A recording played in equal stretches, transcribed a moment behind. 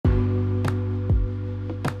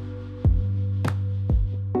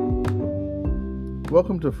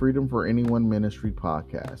Welcome to Freedom for Anyone Ministry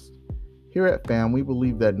podcast. Here at FAM, we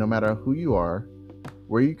believe that no matter who you are,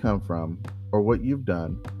 where you come from, or what you've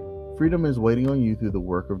done, freedom is waiting on you through the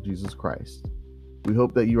work of Jesus Christ. We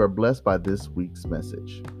hope that you are blessed by this week's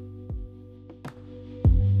message.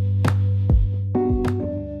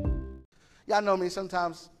 Y'all know me,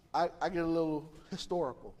 sometimes I get a little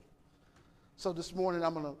historical. So this morning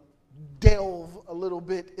I'm going to delve a little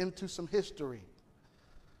bit into some history.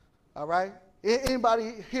 All right?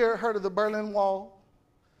 Anybody here heard of the Berlin Wall?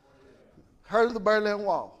 Heard of the Berlin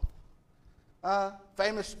Wall?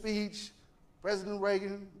 Famous speech, President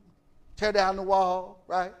Reagan, tear down the wall,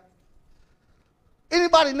 right?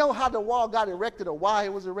 Anybody know how the wall got erected or why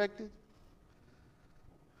it was erected?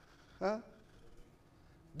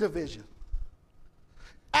 Division.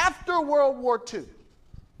 After World War II,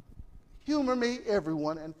 humor me,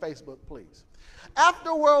 everyone, and Facebook, please.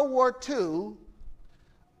 After World War II,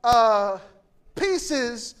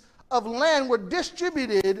 pieces of land were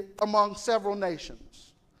distributed among several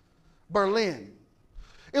nations. Berlin.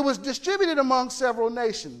 It was distributed among several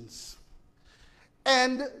nations.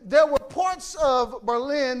 And there were parts of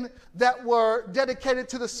Berlin that were dedicated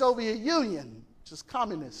to the Soviet Union, which is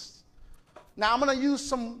communist. Now, I'm going to use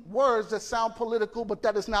some words that sound political, but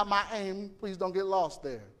that is not my aim. Please don't get lost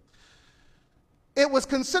there. It was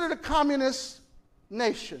considered a communist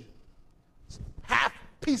nation. Half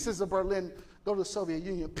pieces of Berlin go to the Soviet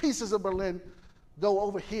Union. Pieces of Berlin go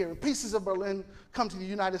over here. And pieces of Berlin come to the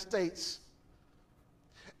United States.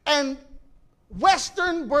 And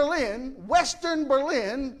Western Berlin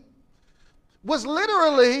was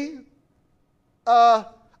literally a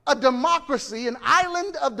democracy, an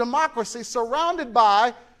island of democracy surrounded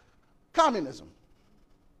by communism.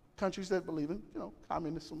 Countries that believe in,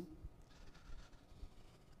 communism.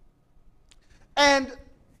 And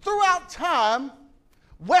throughout time,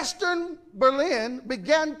 Western Berlin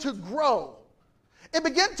began to grow. It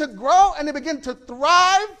began to grow and it began to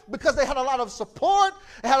thrive because they had a lot of support,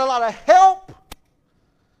 they had a lot of help,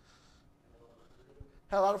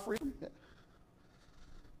 had a lot of freedom. Yeah.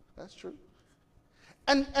 That's true.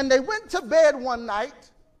 And they went to bed one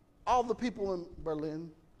night, all the people in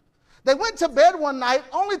Berlin. They went to bed one night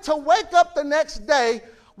only to wake up the next day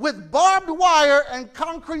with barbed wire and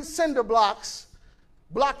concrete cinder blocks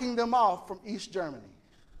blocking them off from East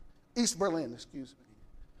Berlin, excuse me.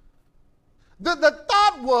 The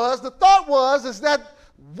thought was that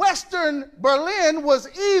Western Berlin was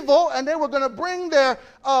evil and they were going to bring their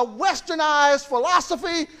westernized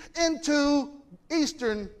philosophy into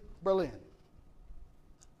Eastern Berlin.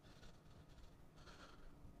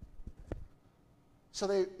 So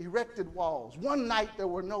they erected walls. One night there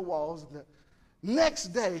were no walls. The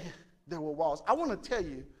next day there were walls. I want to tell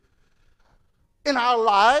you, in our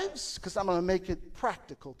lives, because I'm going to make it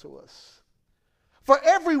practical to us, for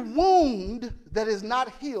every wound that is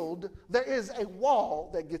not healed, there is a wall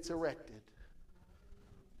that gets erected.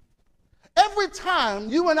 Every time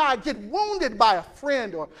you and I get wounded by a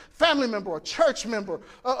friend or family member or church member,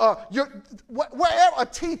 wherever, a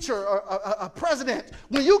teacher or a president,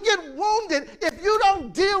 when you get wounded, if you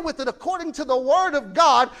don't deal with it according to the word of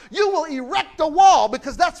God, you will erect a wall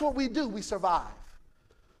because that's what we do. We survive.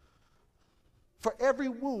 For every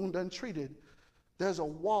wound untreated, there's a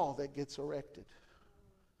wall that gets erected.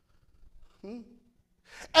 And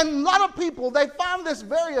a lot of people, they find this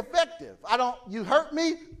very effective. You hurt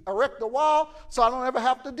me, erect a wall, so I don't ever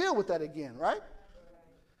have to deal with that again, right?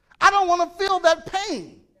 I don't want to feel that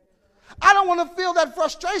pain. I don't want to feel that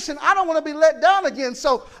frustration. I don't want to be let down again,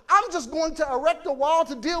 so I'm just going to erect a wall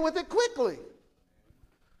to deal with it quickly.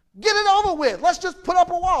 Get it over with. Let's just put up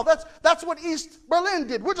a wall. That's what East Berlin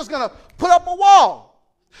did. We're just going to put up a wall.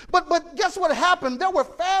 But guess what happened? There were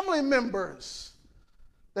family members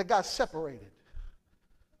that got separated.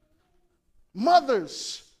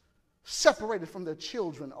 Mothers separated from their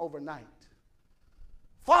children overnight.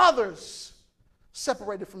 Fathers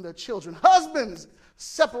separated from their children. Husbands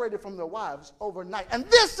separated from their wives overnight. And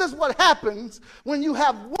this is what happens when you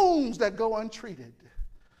have wounds that go untreated.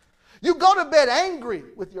 You go to bed angry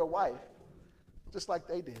with your wife, just like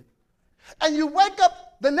they did. And you wake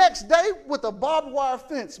up the next day with a barbed wire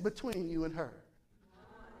fence between you and her.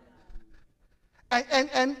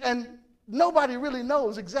 And nobody really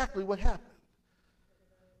knows exactly what happened.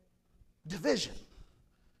 Division.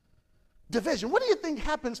 What do you think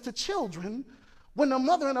happens to children when a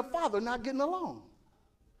mother and a father are not getting along?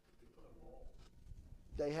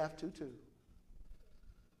 They have to too.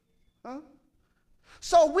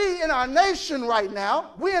 So we in our nation right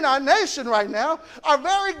now are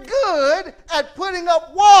very good at putting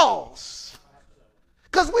up walls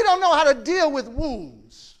because we don't know how to deal with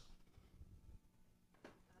wounds.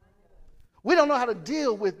 We don't know how to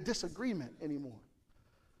deal with disagreement anymore.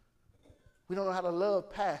 We don't know how to love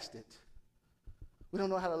past it. We don't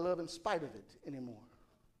know how to love in spite of it anymore.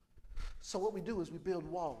 So what we do is we build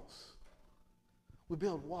walls. We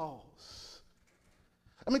build walls.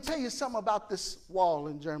 Let me tell you something about this wall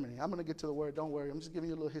in Germany. I'm going to get to the word, don't worry. I'm just giving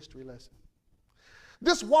you a little history lesson.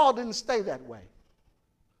 This wall didn't stay that way.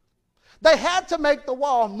 They had to make the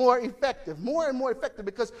wall more effective, more and more effective,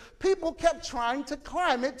 because people kept trying to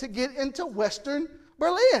climb it to get into Western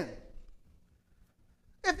Berlin.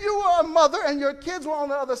 If you were a mother and your kids were on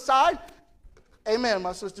the other side, amen,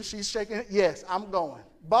 my sister, she's shaking it. Yes, I'm going.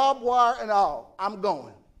 Barbed wire and all, I'm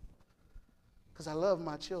going. Because I love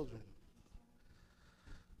my children.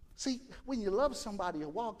 See, when you love somebody, a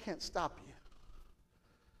wall can't stop you.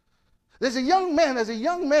 There's a young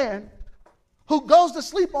man who goes to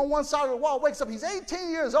sleep on one side of the wall, wakes up, he's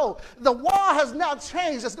 18 years old. The wall has now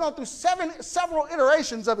changed. It's gone through several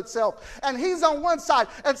iterations of itself, and he's on one side.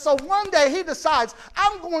 And so one day he decides,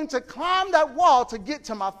 I'm going to climb that wall to get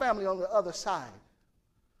to my family on the other side.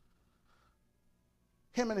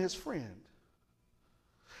 Him and his friend.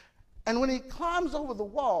 And when he climbs over the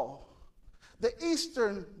wall, the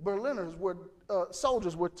Eastern Berliners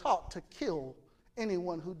soldiers were taught to kill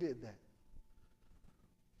anyone who did that.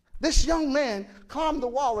 This young man climbed the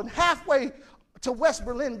wall and halfway to West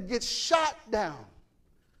Berlin gets shot down.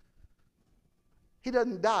 He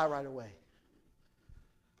doesn't die right away.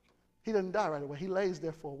 He doesn't die right away. He lays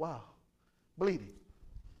there for a while, bleeding,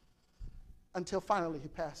 until finally he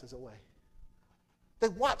passes away. They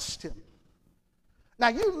watched him. Now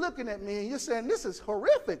you're looking at me and you're saying, this is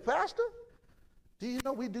horrific, Pastor. Do you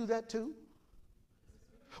know we do that too?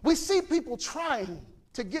 We see people trying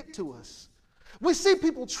to get to us. We see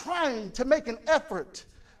people trying to make an effort,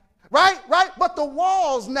 right? But the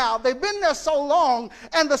walls now, they've been there so long,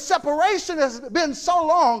 and the separation has been so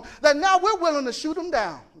long that now we're willing to shoot them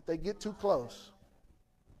down if they get too close.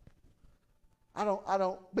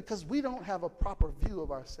 Because we don't have a proper view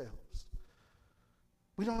of ourselves.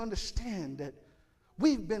 We don't understand that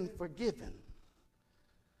we've been forgiven.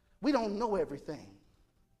 We don't know everything.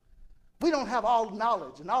 We don't have all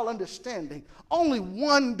knowledge and all understanding. Only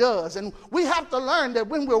one does. And we have to learn that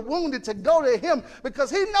when we're wounded to go to him,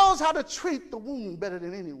 because he knows how to treat the wound better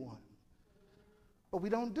than anyone. But we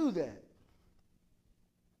don't do that.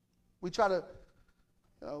 We try to,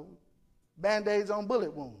 Band-Aids on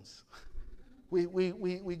bullet wounds. We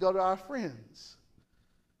go to our friends.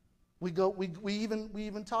 We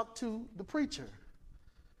even talk to the preacher.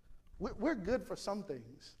 We're good for some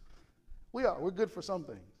things. We are. We're good for some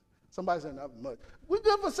things. Somebody said not much. We're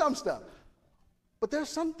good for some stuff. But there's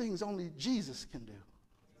some things only Jesus can do.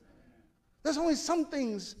 There's only some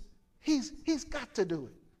things he's got to do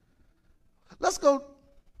it. Let's go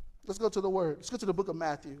to the word. Let's go to the book of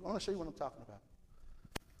Matthew. I want to show you what I'm talking about.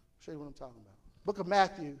 Book of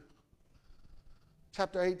Matthew,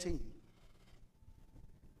 chapter 18.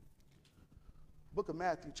 Book of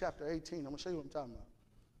Matthew, chapter 18. I'm going to show you what I'm talking about.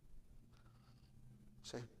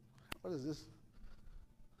 Say, what is this?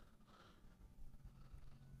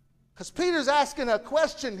 Because Peter's asking a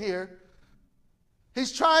question here.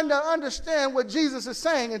 He's trying to understand what Jesus is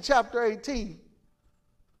saying in chapter 18.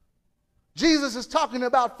 Jesus is talking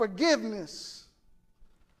about forgiveness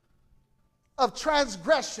of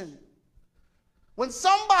transgression. When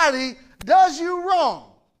somebody does you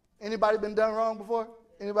wrong, anybody been done wrong before?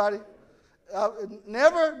 Anybody?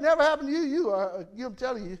 Never happened to you. I'm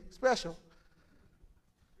telling you, special.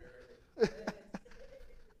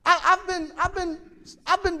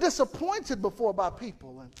 I've been disappointed before by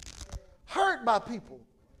people and hurt by people.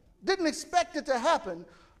 Didn't expect it to happen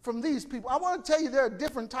from these people. I want to tell you there are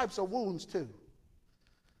different types of wounds too.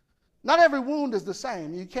 Not every wound is the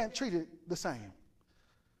same. You can't treat it the same.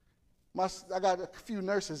 I got a few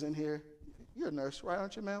nurses in here. You're a nurse, right,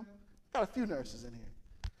 aren't you, ma'am? Got a few nurses in here.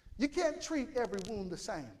 You can't treat every wound the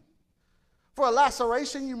same. For a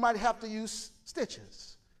laceration, you might have to use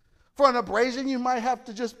stitches. For an abrasion, you might have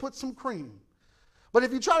to just put some cream. But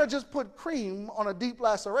if you try to just put cream on a deep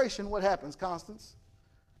laceration, what happens, Constance?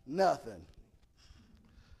 Nothing.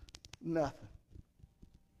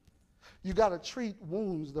 You got to treat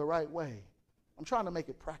wounds the right way. I'm trying to make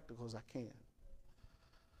it practical as I can.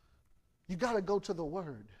 You got to go to the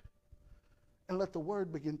Word and let the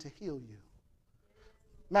Word begin to heal you.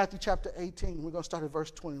 Matthew chapter 18, we're going to start at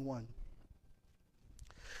verse 21.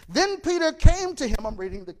 Then Peter came to him. I'm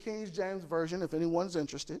reading the King James Version if anyone's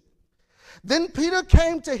interested. Then Peter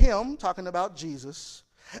came to him, talking about Jesus,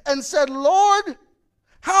 and said, Lord,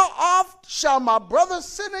 how oft shall my brother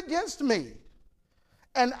sin against me,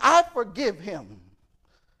 and I forgive him?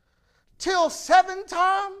 Till 7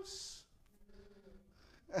 times?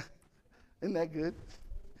 Isn't that good?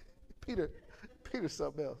 Peter's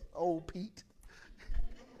something else. Old Pete.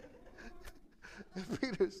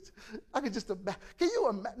 Peter's, I could just imagine. Can you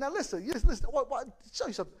imagine? Now listen, show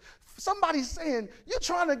you something. Somebody's saying, you're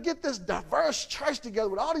trying to get this diverse church together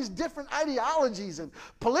with all these different ideologies and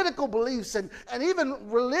political beliefs and even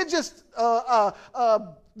religious,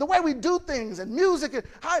 the way we do things and music.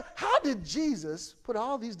 How did Jesus put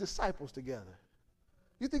all these disciples together?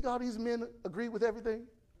 You think all these men agree with everything?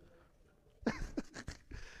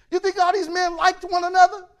 You think all these men liked one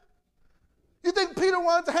another? You think Peter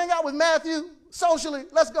wanted to hang out with Matthew socially?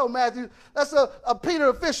 Let's go, Matthew. That's Peter,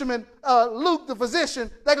 a fisherman, Luke, the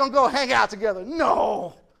physician. They're going to go hang out together.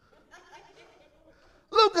 No.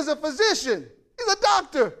 Luke is a physician. He's a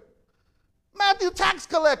doctor. Matthew, tax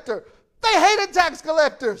collector. They hated tax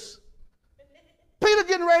collectors. Peter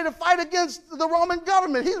getting ready to fight against the Roman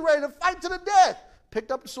government. He's ready to fight to the death.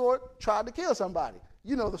 Picked up the sword, tried to kill somebody.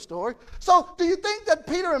 You know the story. So do you think that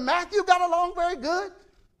Peter and Matthew got along very good?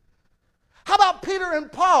 How about Peter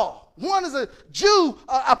and Paul? One is a Jew,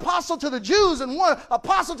 apostle to the Jews, and one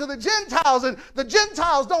apostle to the Gentiles, and the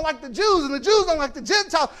Gentiles don't like the Jews, and the Jews don't like the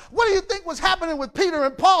Gentiles. What do you think was happening with Peter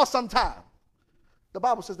and Paul sometime? The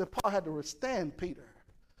Bible says that Paul had to withstand Peter.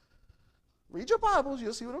 Read your Bibles,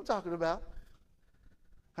 you'll see what I'm talking about.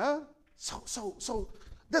 Huh? So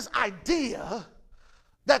this idea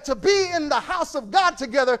that to be in the house of God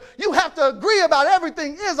together, you have to agree about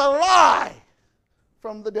everything is a lie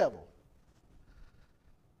from the devil.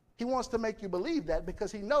 He wants to make you believe that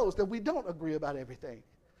because he knows that we don't agree about everything.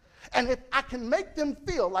 And if I can make them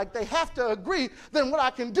feel like they have to agree, then what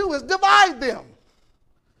I can do is divide them.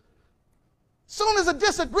 Soon as a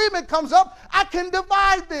disagreement comes up, I can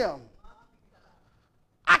divide them.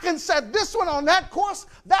 I can set this one on that course,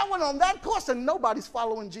 that one on that course, and nobody's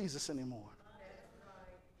following Jesus anymore.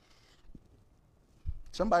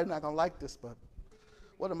 Somebody's not going to like this, but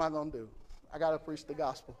what am I going to do? I got to preach the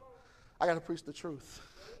gospel. I got to preach the truth.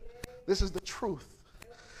 This is the truth.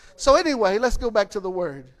 So anyway, let's go back to the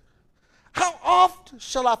word. How oft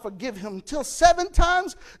shall I forgive him? Till 7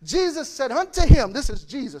 times? Jesus said unto him, this is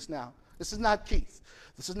Jesus now. This is not Keith.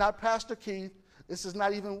 This is not Pastor Keith. This is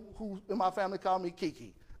not even who in my family call me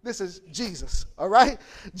Kiki. This is Jesus, all right?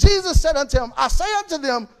 Jesus said unto him, I say unto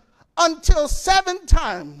them, until 7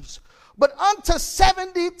 times, but unto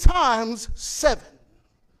 70 times 7.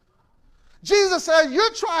 Jesus said,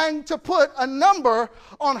 you're trying to put a number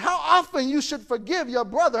on how often you should forgive your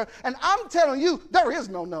brother, and I'm telling you, there is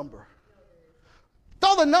no number.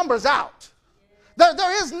 Throw the numbers out.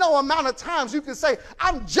 There is no amount of times you can say,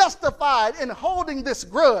 I'm justified in holding this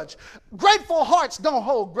grudge. Grateful hearts don't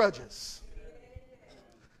hold grudges.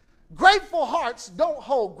 Grateful hearts don't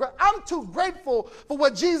hold grudges. I'm too grateful for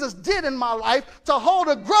what Jesus did in my life to hold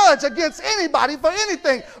a grudge against anybody for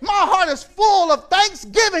anything. My heart is full of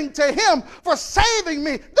thanksgiving to him for saving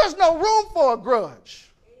me. There's no room for a grudge.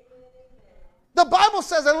 The Bible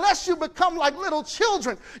says unless you become like little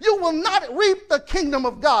children, you will not reap the kingdom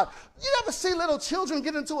of God. You ever see little children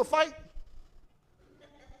get into a fight?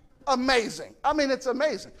 Amazing. I mean, it's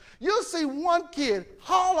amazing. You'll see one kid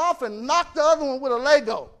haul off and knock the other one with a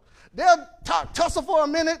Lego. They'll tussle for a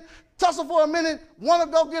minute. One will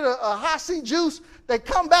go get a high C juice. They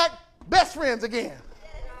come back, best friends again.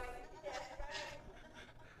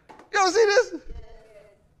 You ever see this?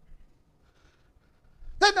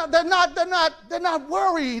 They're not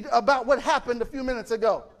worried about what happened a few minutes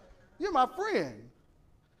ago. You're my friend.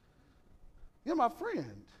 You're my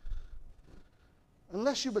friend.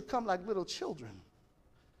 Unless you become like little children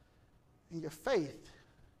in your faith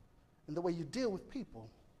and the way you deal with people,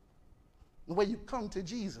 the way you come to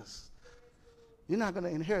Jesus, you're not going to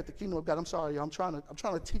inherit the kingdom of God. I'm sorry, I'm trying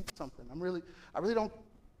to teach something.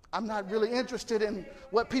 I'm not really interested in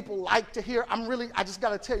what people like to hear. I just got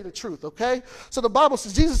to tell you the truth, okay? So the Bible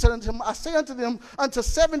says, Jesus said unto him, I say unto them, unto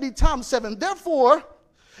 70 times 7. Therefore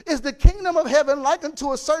is the kingdom of heaven like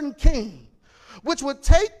unto a certain king, which would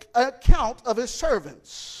take account of his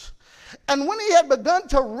servants. And when he had begun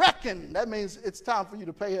to reckon, that means it's time for you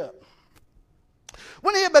to pay up.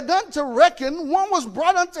 When he had begun to reckon, one was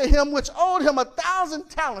brought unto him which owed him 1,000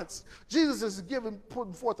 talents. Jesus is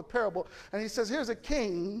putting forth a parable, and he says, here's a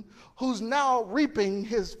king who's now reaping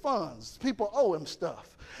his funds. People owe him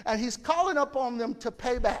stuff, and he's calling upon them to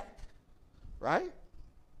pay back. Right?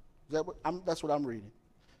 That's what I'm reading.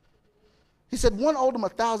 He said, one owed him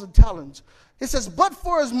 1,000 talents. He says, but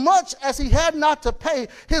for as much as he had not to pay,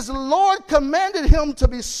 his Lord commanded him to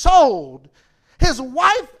be sold, his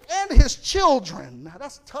wife and his children. Now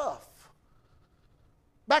that's tough.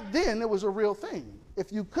 Back then it was a real thing.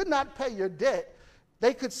 If you could not pay your debt,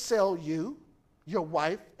 they could sell you your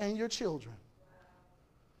wife, and your children.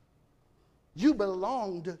 You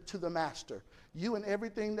belonged to the master. You and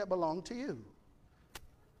everything that belonged to you.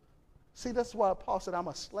 See, that's why Paul said, I'm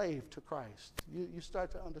a slave to Christ. You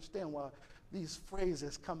start to understand why these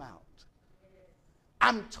phrases come out.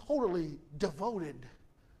 I'm totally devoted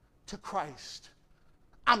to Christ.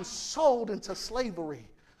 I'm sold into slavery.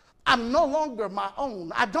 I'm no longer my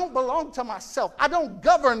own. I don't belong to myself. I don't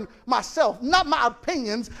govern myself, not my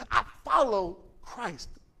opinions. I follow Christ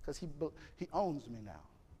because he owns me now.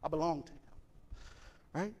 I belong to him.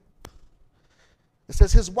 Right? It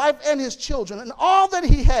says his wife and his children and all that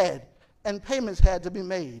he had, and payments had to be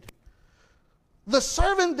made. The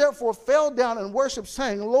servant therefore fell down and worshiped,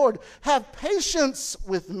 saying, Lord, have patience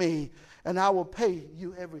with me, and I will pay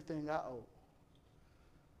you everything I owe.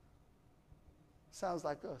 Sounds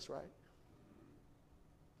like us, right?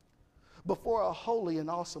 Before a holy and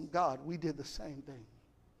awesome God, we did the same thing.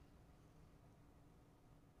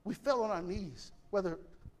 We fell on our knees, whether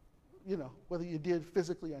you did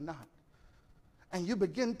physically or not. And you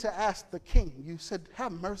begin to ask the king, you said,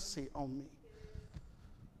 have mercy on me.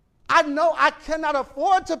 I know I cannot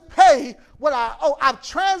afford to pay what I owe. I've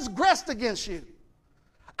transgressed against you.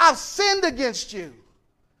 I've sinned against you.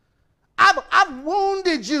 I've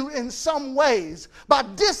wounded you in some ways by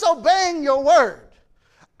disobeying your word.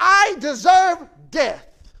 I deserve death.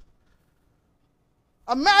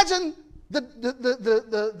 Imagine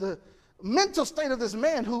the mental state of this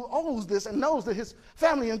man who owes this and knows that his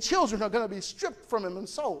family and children are going to be stripped from him and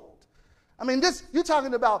sold. I mean, you're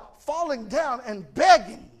talking about falling down and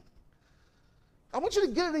begging. I want you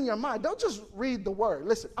to get it in your mind. Don't just read the word.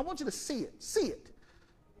 Listen, I want you to see it. See it.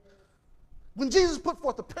 When Jesus put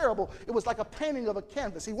forth the parable, it was like a painting of a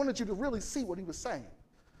canvas. He wanted you to really see what he was saying.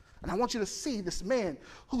 And I want you to see this man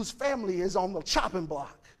whose family is on the chopping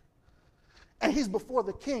block. And he's before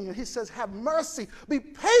the king, and he says, have mercy. Be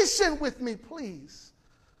patient with me, please.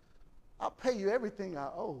 I'll pay you everything I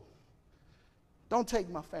owe. Don't take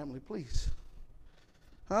my family, please.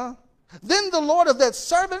 Huh? Then the Lord of that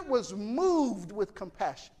servant was moved with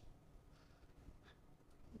compassion.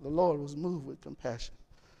 The Lord was moved with compassion.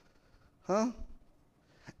 Huh?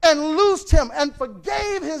 And loosed him and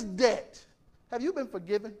forgave his debt. Have you been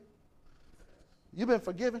forgiven? You've been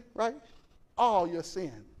forgiven, right? All your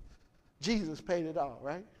sin. Jesus paid it all,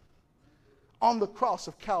 right? On the cross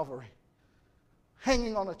of Calvary,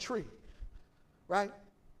 hanging on a tree, right?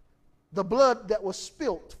 The blood that was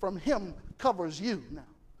spilt from him covers you now.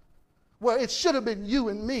 Where it should have been you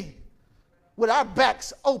and me, with our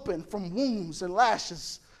backs open from wounds and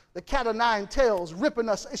lashes, the cat o' nine tails ripping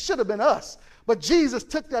us. It should have been us. But Jesus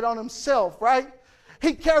took that on himself, right?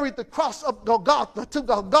 He carried the cross up to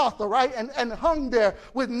Golgotha, right? And hung there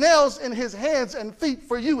with nails in his hands and feet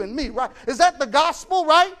for you and me, right? Is that the gospel,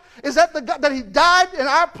 right? Is that that he died in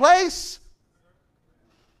our place?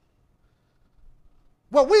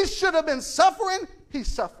 What we should have been suffering, he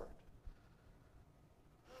suffered.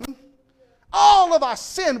 All of our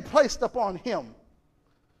sin placed upon him.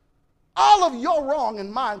 All of your wrong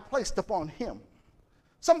and mine placed upon him.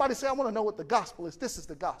 Somebody say, I want to know what the gospel is. This is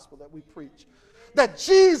the gospel that we preach. That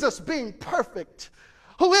Jesus, being perfect,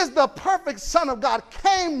 who is the perfect Son of God,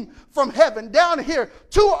 came from heaven down here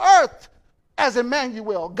to earth as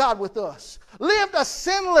Emmanuel, God with us. Lived a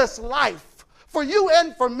sinless life for you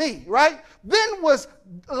and for me, right? Then was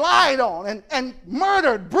lied on and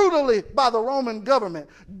murdered brutally by the Roman government.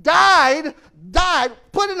 Died,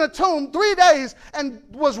 put in a tomb 3 days, and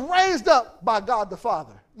was raised up by God the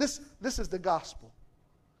Father. This is the gospel.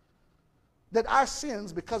 That our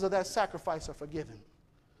sins, because of that sacrifice, are forgiven.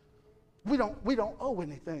 We don't owe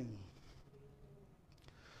anything.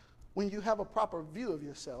 When you have a proper view of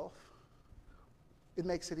yourself, it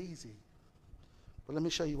makes it easy. But let me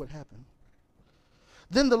show you what happened.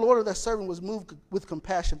 Then the Lord of that servant was moved with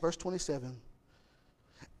compassion, verse 27,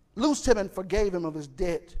 loosed him and forgave him of his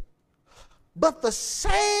debt. But the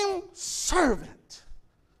same servant,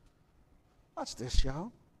 watch this,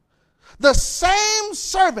 y'all. The same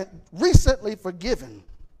servant, recently forgiven,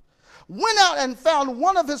 went out and found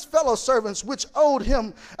one of his fellow servants which owed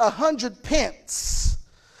him 100 pence,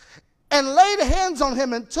 and laid hands on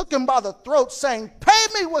him and took him by the throat, saying, pay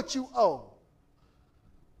me what you owe.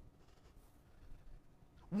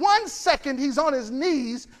 1 second he's on his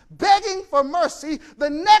knees begging for mercy. The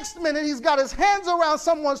next minute he's got his hands around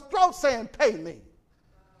someone's throat saying, pay me.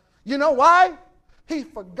 You know why? He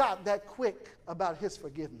forgot that quick about his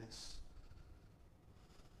forgiveness.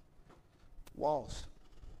 Walls.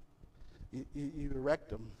 You erect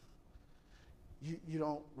them. You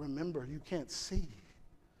don't remember. You can't see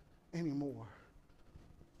anymore.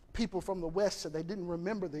 People from the West said they didn't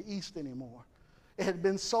remember the East anymore. It had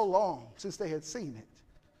been so long since they had seen it.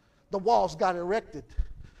 The walls got erected,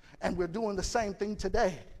 and we're doing the same thing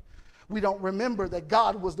today. We don't remember that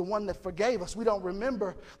God was the one that forgave us. We don't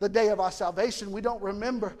remember the day of our salvation. We don't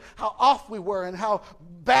remember how off we were and how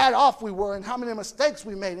bad off we were and how many mistakes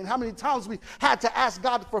we made and how many times we had to ask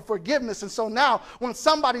God for forgiveness. And so now when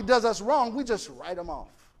somebody does us wrong, we just write them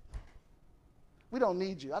off. We don't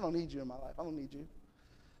need you. I don't need you in my life. I don't need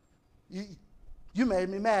you. You made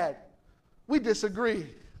me mad. We disagree.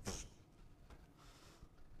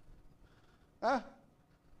 Huh?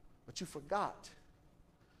 But you forgot.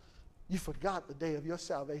 You forgot the day of your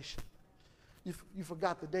salvation. You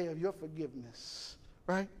forgot the day of your forgiveness,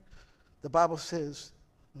 right? The Bible says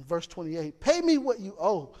in verse 28, pay me what you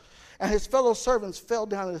owe. And his fellow servants fell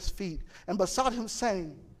down at his feet and besought him,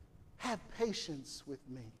 saying, have patience with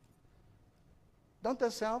me. Don't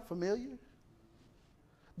that sound familiar?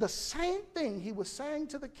 The same thing he was saying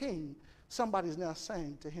to the king, somebody's now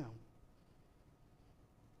saying to him.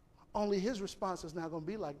 Only his response is not going to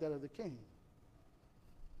be like that of the king.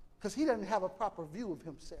 Because he doesn't have a proper view of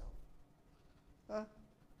himself. Huh?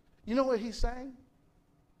 You know what he's saying?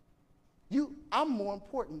 I'm more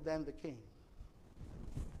important than the king.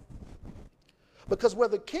 Because where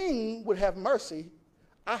the king would have mercy,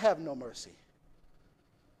 I have no mercy.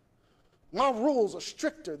 My rules are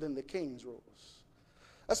stricter than the king's rules.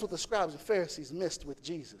 That's what the scribes and Pharisees missed with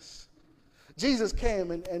Jesus. Jesus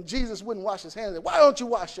came and Jesus wouldn't wash his hands. Why don't you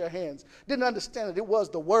wash your hands? Didn't understand that it was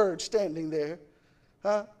the word standing there.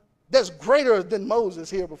 Huh? There's greater than Moses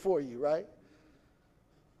here before you, right?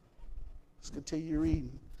 Let's continue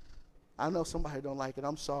reading. I know somebody don't like it.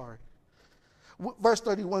 I'm sorry. Verse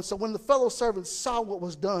 31, so when the fellow servants saw what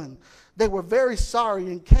was done, they were very sorry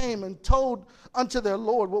and came and told unto their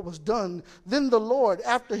Lord what was done. Then the Lord,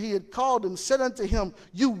 after he had called him, said unto him,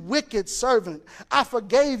 you wicked servant, I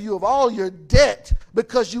forgave you of all your debt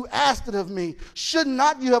because you asked it of me. Should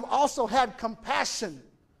not you have also had compassion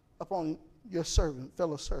upon your servant,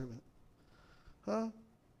 fellow servant? Huh?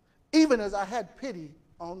 Even as I had pity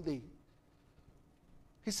on thee.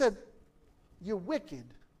 He said, you're wicked.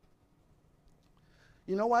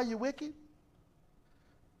 You know why you're wicked?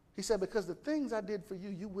 He said, because the things I did for you,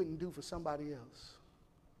 you wouldn't do for somebody else.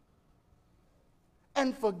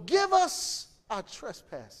 And forgive us our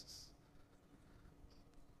trespasses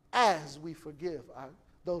as we forgive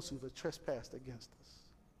those who have trespassed against us.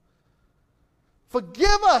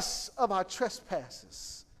 Forgive us of our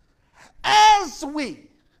trespasses as we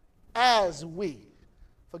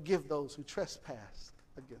forgive those who trespass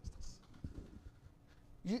against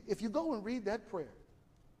us. If you go and read that prayer,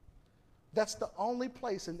 that's the only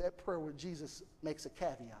place in that prayer where Jesus makes a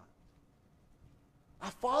caveat.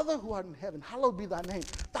 Our Father who art in heaven, hallowed be thy name.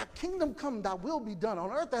 Thy kingdom come, thy will be done on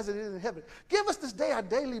earth as it is in heaven. Give us this day our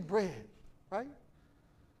daily bread, right?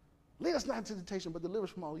 Lead us not into temptation, but deliver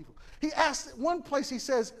us from all evil. He asks, one place he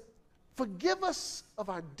says, forgive us of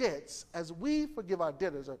our debts as we forgive our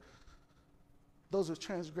debtors, or those who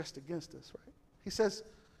transgressed against us, right? He says,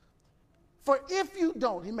 for if you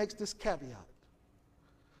don't, he makes this caveat,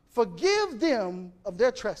 forgive them of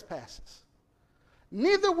their trespasses,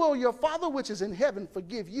 neither will your Father which is in heaven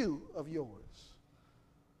forgive you of yours.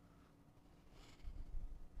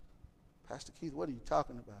 Pastor Keith, what are you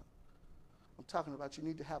talking about? I'm talking about you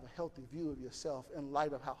need to have a healthy view of yourself in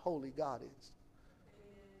light of how holy God is.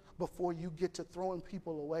 Before you get to throwing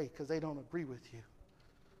people away because they don't agree with you.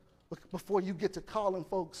 Before you get to calling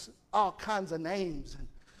folks all kinds of names. And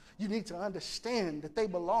you need to understand that they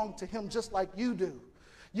belong to him just like you do.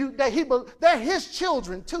 They're his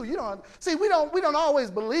children too. We don't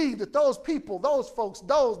always believe that those people, those folks,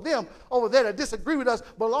 them over there that disagree with us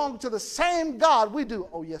belong to the same God we do.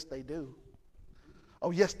 Oh, yes, they do.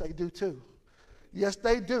 Oh, yes, they do too. Yes,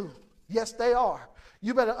 they do. Yes, they are.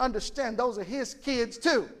 You better understand those are his kids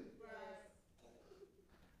too.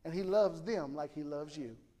 And he loves them like he loves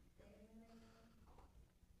you.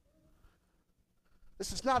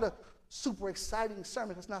 This is not a super exciting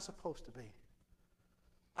sermon. It's not supposed to be.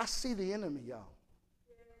 I see the enemy, y'all.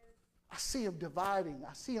 I see him dividing.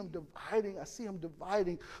 I see him dividing. I see him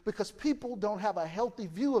dividing because people don't have a healthy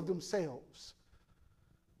view of themselves.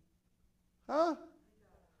 Huh?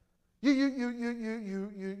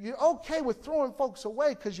 You're okay with throwing folks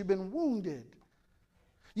away because you've been wounded.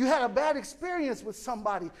 You had a bad experience with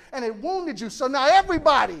somebody and it wounded you, so now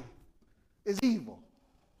everybody is evil.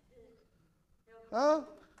 Huh?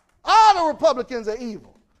 All the Republicans are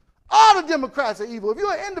evil. All the Democrats are evil. If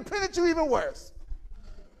you're an independent, you're even worse.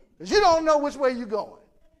 Because you don't know which way you're going.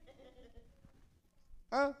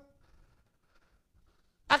 Huh?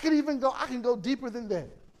 I can go deeper than that.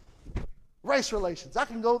 Race relations. I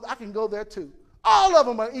can go there too. All of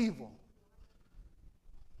them are evil.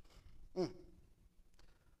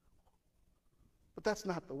 But that's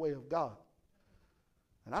not the way of God.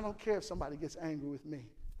 And I don't care if somebody gets angry with me.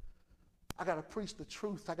 I got to preach the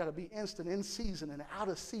truth. I got to be instant in season and out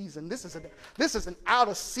of season. This is an out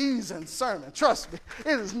of season sermon. Trust me.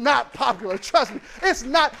 It is not popular. Trust me. It's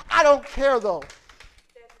not. I don't care though.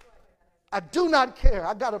 I do not care.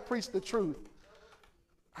 I got to preach the truth.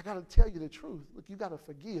 I got to tell you the truth. Look, you got to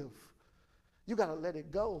forgive. You got to let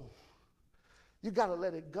it go. You got to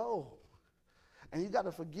let it go. And you got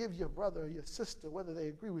to forgive your brother or your sister, whether they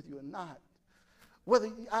agree with you or not.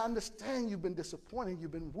 I understand you've been disappointed,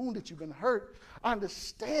 you've been wounded, you've been hurt. I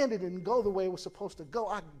understand it didn't go the way it was supposed to go.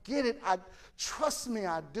 I get it. Trust me,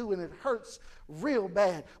 I do, and it hurts real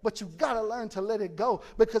bad. But you've got to learn to let it go,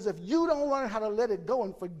 because if you don't learn how to let it go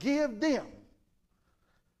and forgive them,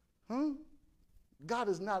 God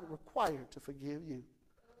is not required to forgive you.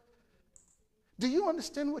 Do you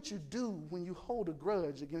understand what you do when you hold a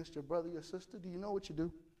grudge against your brother or your sister? Do you know what you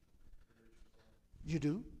do? You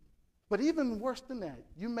do. But even worse than that,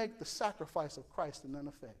 you make the sacrifice of Christ in none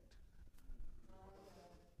effect.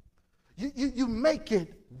 You make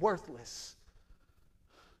it worthless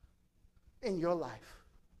in your life.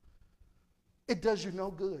 It does you no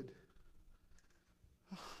good.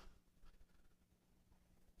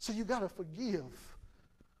 So you got to forgive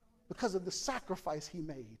because of the sacrifice he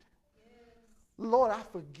made. Lord, I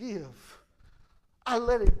forgive. I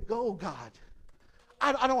let it go, God.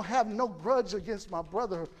 I don't have no grudge against my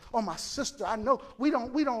brother or my sister. I know we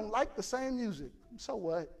don't like the same music. So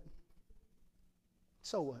what?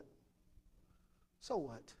 So what? So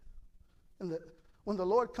what? And when the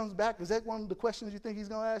Lord comes back, is that one of the questions you think he's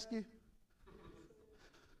going to ask you?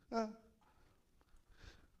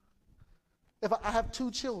 If I have two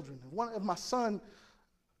children, if my son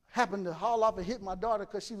happened to haul off and hit my daughter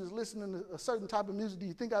because she was listening to a certain type of music, do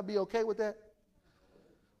you think I'd be okay with that?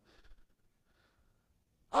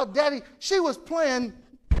 Oh, Daddy, she was playing,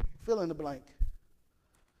 fill in the blank.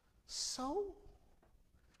 So,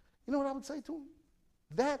 you know what I would say to him?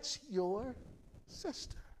 That's your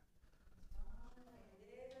sister.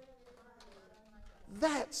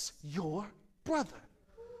 That's your brother.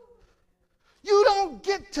 You don't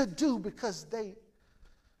get to do because they...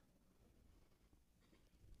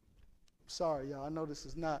 Sorry, y'all. I know this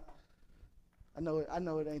is not... I know it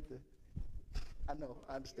ain't the... I know.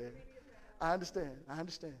 I understand.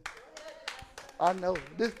 I know.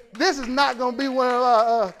 This is not going to be one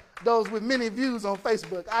of those with many views on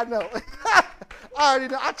Facebook. I know. I already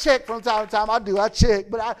know. I check from time to time. I check.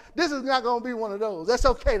 But this is not going to be one of those. That's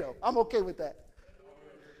okay, though. I'm okay with that.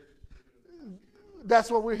 That's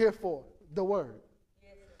what we're here for, the Word.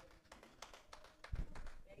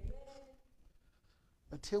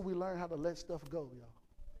 Until we learn how to let stuff go, y'all.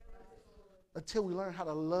 Until we learn how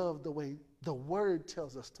to love the way the Word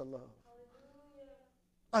tells us to love.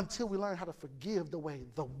 Until we learn how to forgive the way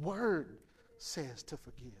the Word says to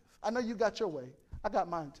forgive. I know you got your way. I got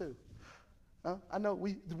mine too. I know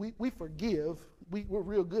we forgive. We're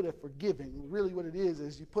real good at forgiving. Really what it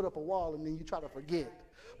is you put up a wall and then you try to forget.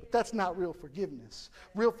 But that's not real forgiveness.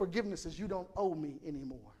 Real forgiveness is you don't owe me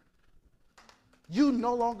anymore. You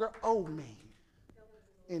no longer owe me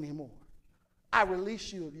anymore. I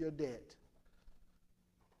release you of your debt.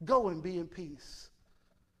 Go and be in peace.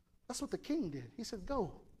 That's what the king did. He said,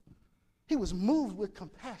 go. He was moved with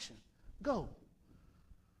compassion. Go.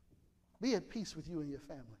 Be at peace with you and your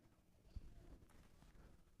family.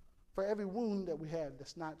 For every wound that we have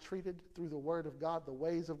that's not treated through the Word of God, the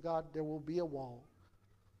ways of God, there will be a wall.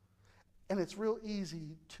 And it's real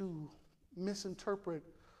easy to misinterpret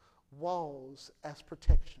walls as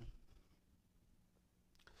protection.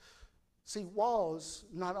 See, walls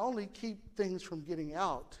not only keep things from getting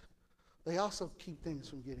out, they also keep things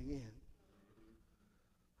from getting in.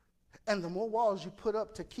 And the more walls you put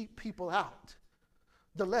up to keep people out,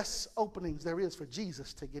 the less openings there is for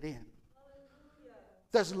Jesus to get in.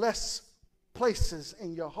 There's less places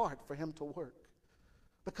in your heart for him to work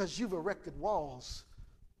because you've erected walls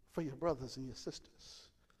for your brothers and your sisters.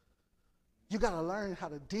 You got to learn how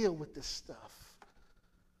to deal with this stuff.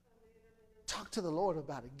 Talk to the Lord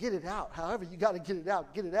about it. Get it out. However you got to get it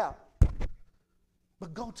out, get it out.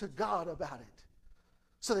 But go to God about it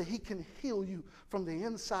so that he can heal you from the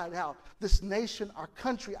inside out. This nation, our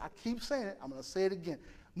country, I keep saying it, I'm going to say it again,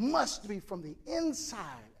 must be from the inside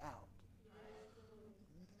out.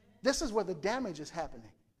 This is where the damage is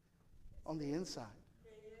happening, on the inside.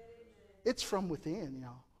 It's from within,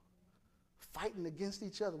 y'all. Fighting against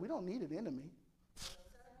each other. We don't need an enemy.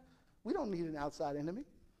 We don't need an outside enemy.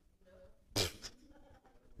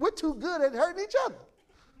 We're too good at hurting each other.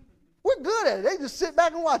 We're good at it. They just sit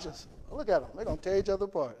back and watch us. Look at them. They're going to tear each other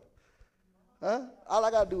apart. Huh? All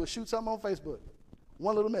I got to do is shoot something on Facebook.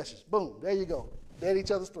 One little message. Boom. There you go. They're at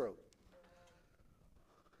each other's throat.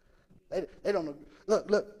 They don't agree.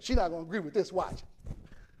 Look. She's not going to agree with this. Watch.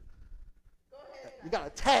 You got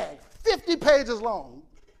a tag 50 pages long.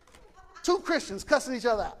 2 Christians cussing each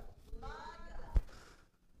other out.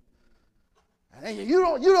 And you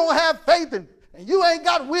don't have faith and you ain't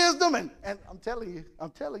got wisdom and I'm telling you.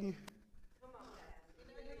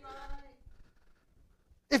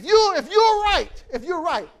 If you're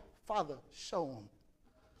right, Father, show him.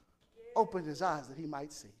 Open his eyes that he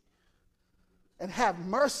might see. And have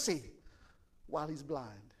mercy while he's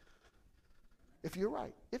blind. If you're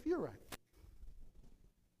right.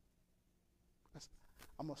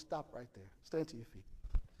 I'm going to stop right there. Stand to your feet.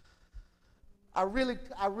 I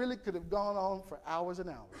really could have gone on for hours and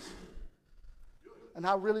hours. And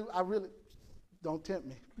I really, don't tempt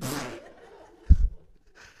me.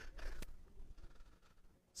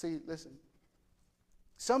 See, listen.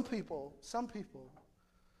 Some people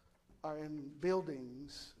are in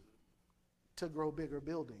buildings to grow bigger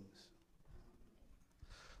buildings.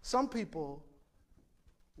 Some people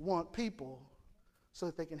want people so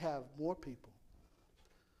that they can have more people.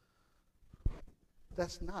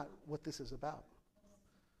 That's not what this is about.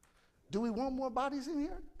 Do we want more bodies in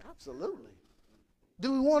here? Absolutely.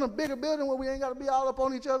 Do we want a bigger building where we ain't got to be all up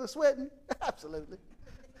on each other sweating? Absolutely.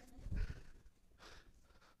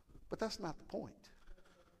 But that's not the point.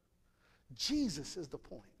 Jesus is the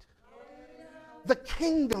point. The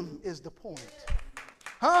kingdom is the point.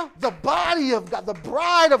 Huh? The body of God, the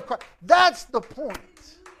bride of Christ. That's the point.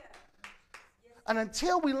 And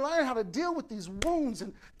until we learn how to deal with these wounds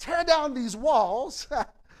and tear down these walls,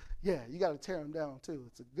 yeah, you got to tear them down too.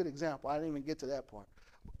 It's a good example. I didn't even get to that part.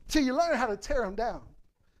 Till you learn how to tear them down,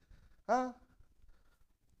 huh?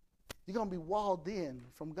 You're going to be walled in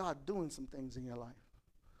from God doing some things in your life.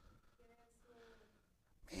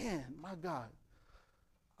 Man, my God.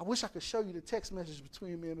 I wish I could show you the text message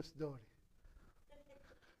between me and Mr. Doherty.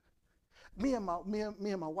 Me and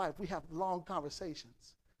my wife, we have long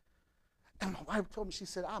conversations. And my wife told me, she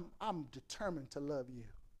said, I'm determined to love you.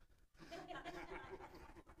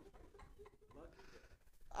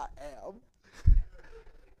 I am.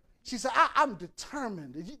 She said, I'm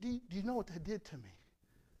determined. Do you know what that did to me?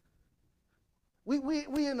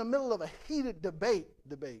 We in the middle of a heated debate,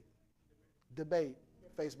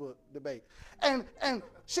 Facebook debate. And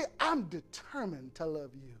I'm determined to love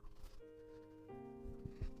you.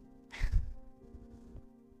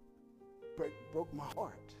 Broke my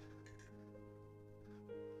heart.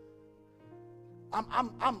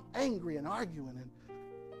 I'm angry and arguing, and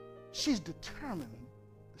she's determined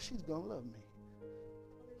that she's going to love me.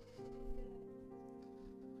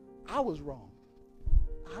 I was wrong.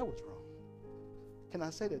 Can I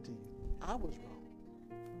say that to you? I was wrong.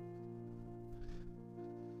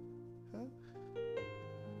 Huh?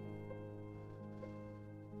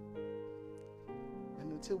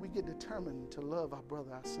 And until we get determined to love our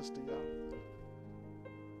brother, our sister, y'all,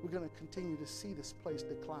 we're going to continue to see this place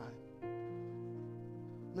decline.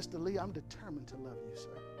 Mr. Lee, I'm determined to love you,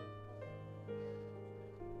 sir.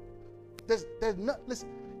 There's no, listen,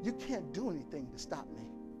 you can't do anything to stop me.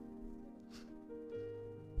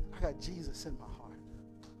 I got Jesus in my heart.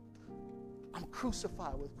 I'm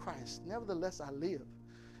crucified with Christ. Nevertheless, I live.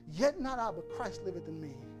 Yet not I, but Christ liveth in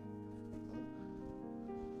me.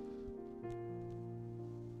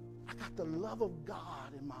 I got the love of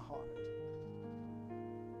God in my heart.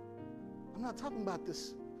 I'm not talking about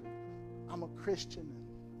this, I'm a Christian.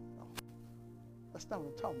 That's not what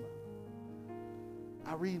I'm talking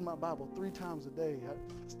about. I read my Bible 3 times a day.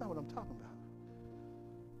 That's not what I'm talking about.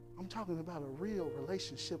 I'm talking about a real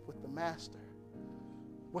relationship with the Master,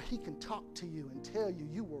 where he can talk to you and tell you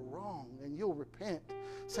you were wrong and you'll repent.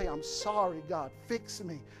 Say, I'm sorry, God. Fix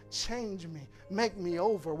me. Change me. Make me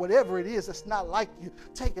over. Whatever it is that's not like you,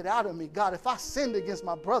 take it out of me, God. If I sinned against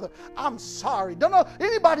my brother, I'm sorry. Don't know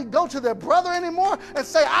anybody go to their brother anymore and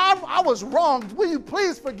say, I was wrong. Will you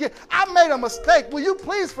please forgive? I made a mistake. Will you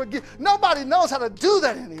please forgive? Nobody knows how to do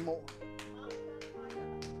that anymore.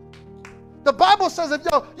 The Bible says if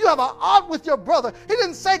you have an ought with your brother, he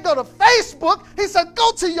didn't say go to Facebook. He said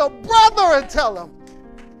go to your brother and tell him,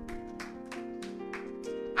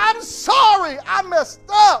 I'm sorry, I messed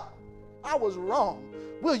up. I was wrong.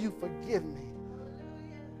 Will you forgive me?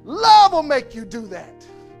 Love will make you do that.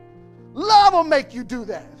 Love will make you do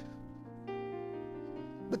that.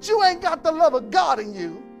 But you ain't got the love of God in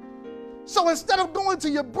you. So instead of going to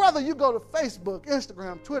your brother, you go to Facebook,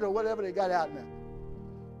 Instagram, Twitter, whatever they got out now.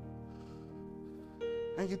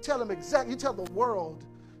 And you tell them exactly, you tell the world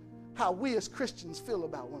how we as Christians feel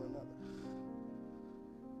about one another.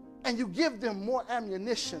 And you give them more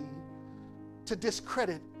ammunition to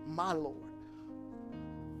discredit my Lord,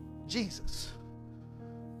 Jesus,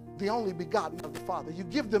 the only begotten of the Father. You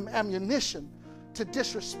give them ammunition to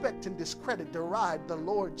disrespect and discredit, deride the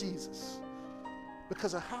Lord Jesus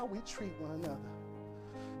because of how we treat one another.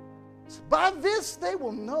 So by this they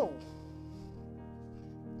will know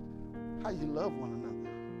how you love one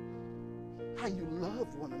another, how you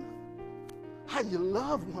love one another, how you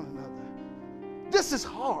love one another. This is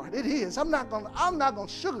hard. It is. I'm not gonna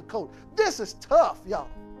sugarcoat. This is tough, y'all.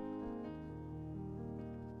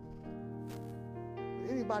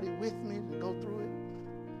 Anybody with me to go through it?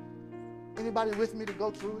 Anybody with me to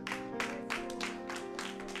go through it?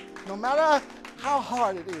 No matter how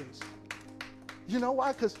hard it is. You know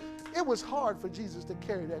why? Because it was hard for Jesus to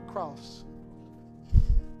carry that cross.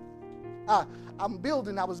 I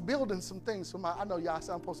was building some things for I know y'all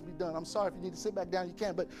said I'm supposed to be done. I'm sorry if you need to sit back down, you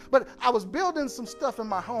can. But I was building some stuff in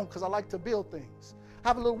my home because I like to build things. I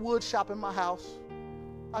have a little wood shop in my house.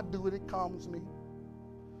 I do it, it calms me.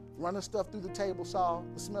 Running stuff through the table saw,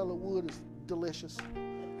 the smell of wood is delicious.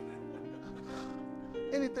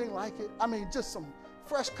 Anything like it. I mean, just some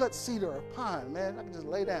fresh cut cedar or pine, man. I can just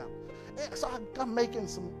lay down. And so I'm making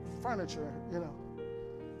some furniture, you know.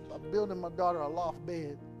 I'm building my daughter a loft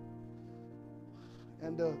bed.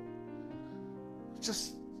 And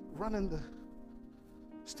just running the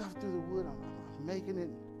stuff through the wood. I'm making it,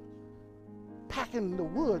 packing the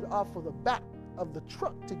wood off of the back of the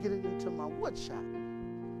truck to get it into my wood shop.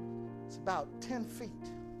 It's about 10 feet.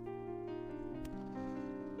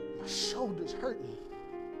 My shoulder's hurting.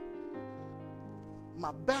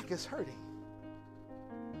 My back is hurting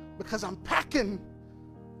because I'm packing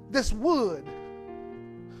this wood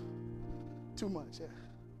too much. Yeah.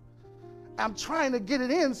 I'm trying to get it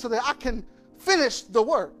in so that I can finish the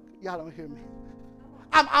work. Y'all don't hear me.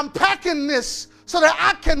 I'm packing this so that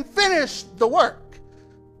I can finish the work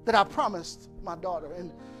that I promised my daughter.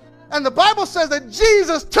 And the Bible says that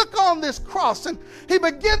Jesus took on this cross and he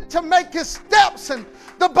began to make his steps. And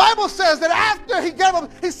the Bible says that after he gave up,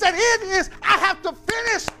 he said, I have to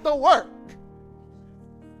finish the work.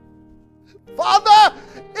 Father,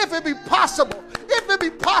 if it be possible,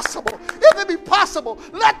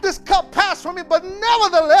 let this cup pass from me, but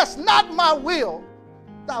nevertheless, not my will,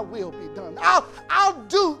 thy will be done. I'll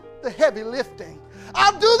do the heavy lifting.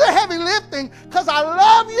 I'll do the heavy lifting because I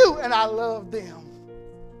love you and I love them.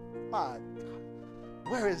 My God,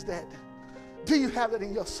 where is that? Do you have it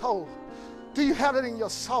in your soul? Do you have it in your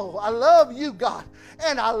soul? I love you, God,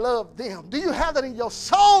 and I love them. Do you have that in your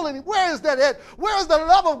soul? And where is that at? Where is the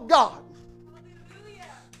love of God? Hallelujah.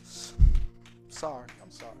 I'm sorry.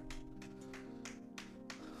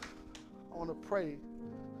 I want to pray.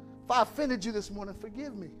 If I offended you this morning,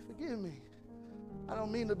 forgive me. I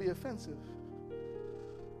don't mean to be offensive.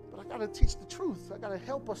 But I got to teach the truth. I got to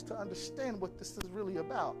help us to understand what this is really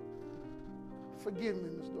about. Forgive me,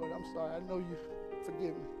 Miss Doyle. I'm sorry. I know you.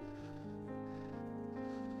 Forgive me.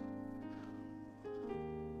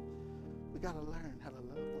 We got to learn how to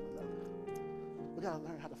love one another. We got to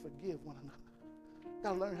learn how to forgive one another. We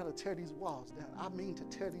got to learn how to tear these walls down. I mean to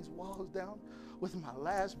tear these walls down with my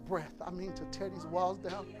last breath. I mean to tear these walls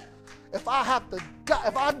down. If I have to die,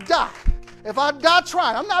 if I die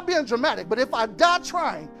trying, I'm not being dramatic, but if I die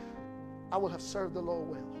trying, I will have served the Lord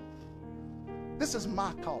well. This is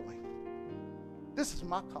my calling. This is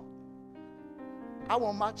my calling. I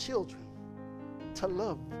want my children to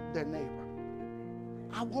love their neighbor.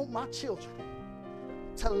 I want my children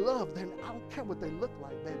to love them. I don't care what they look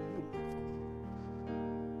like, baby. You love them.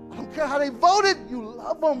 I don't care how they voted. You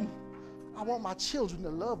love them. I want my children to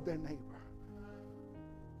love their neighbor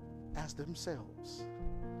as themselves.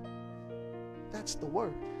 That's the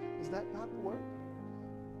word. Is that not the word?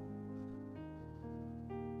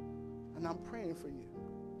 And I'm praying for you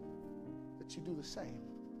that you do the same.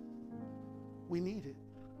 We need it.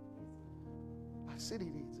 Our city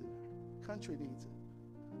needs it. Our country needs it.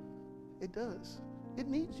 It does. It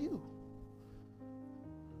needs you.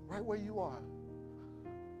 Right where you are.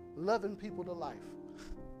 Loving people to life.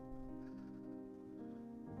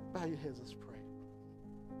 Bow your heads, let's pray.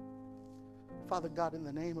 Father God, in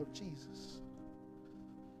the name of Jesus,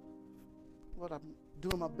 Lord, I'm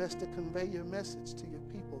doing my best to convey your message to your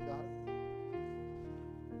people, God.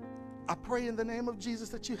 I pray in the name of Jesus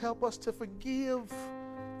that you help us to forgive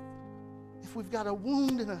if we've got a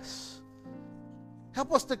wound in us.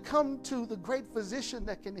 Help us to come to the great physician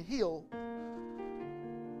that can heal.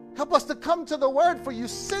 Help us to come to the word, for you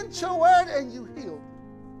sent your word and you healed.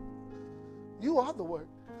 You are the word.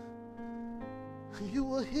 You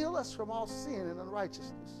will heal us from all sin and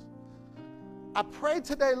unrighteousness. I pray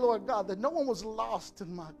today, Lord God, that no one was lost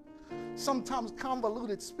in my sometimes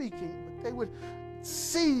convoluted speaking, but they would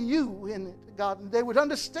see you in it, God, and they would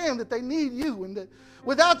understand that they need you, and that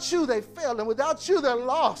without you they fail, and without you they're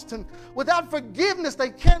lost, and without forgiveness they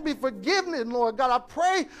can't be forgiven, Lord God. I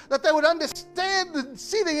pray that they would understand and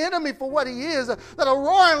see the enemy for what he is, that a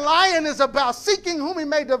roaring lion is about, seeking whom he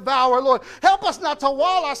may devour, Lord. Help us not to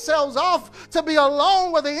wall ourselves off to be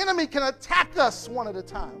alone where the enemy can attack us one at a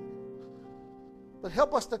time, but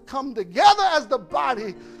help us to come together as the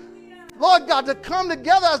body, Lord God, to come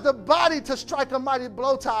together as the body to strike a mighty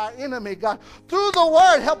blow to our enemy, God. Through the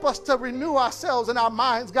word, help us to renew ourselves and our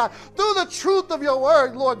minds, God. Through the truth of your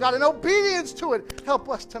word, Lord God, and obedience to it, help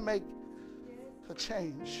us to make a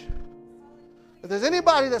change. If there's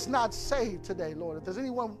anybody that's not saved today, Lord, if there's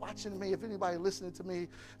anyone watching me, if anybody listening to me,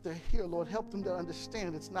 if they're here, Lord, help them to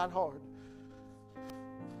understand it's not hard.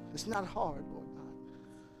 It's not hard, Lord God.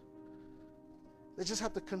 They just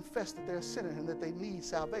have to confess that they're a sinner and that they need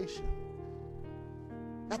salvation.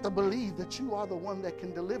 They have to believe that you are the one that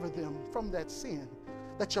can deliver them from that sin,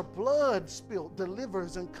 that your blood spilled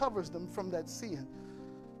delivers and covers them from that sin.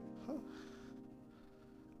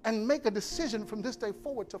 And make a decision from this day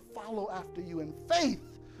forward to follow after you in faith.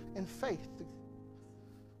 In faith.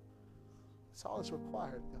 That's all that's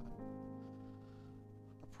required, God.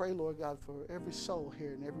 I pray, Lord God, for every soul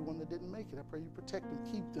here and everyone that didn't make it. I pray you protect them,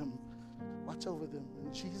 keep them, watch over them.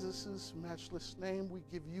 In Jesus' matchless name, we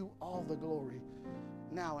give you all the glory,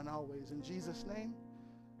 now and always. In Jesus' name,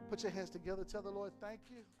 put your hands together. Tell the Lord, thank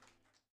you.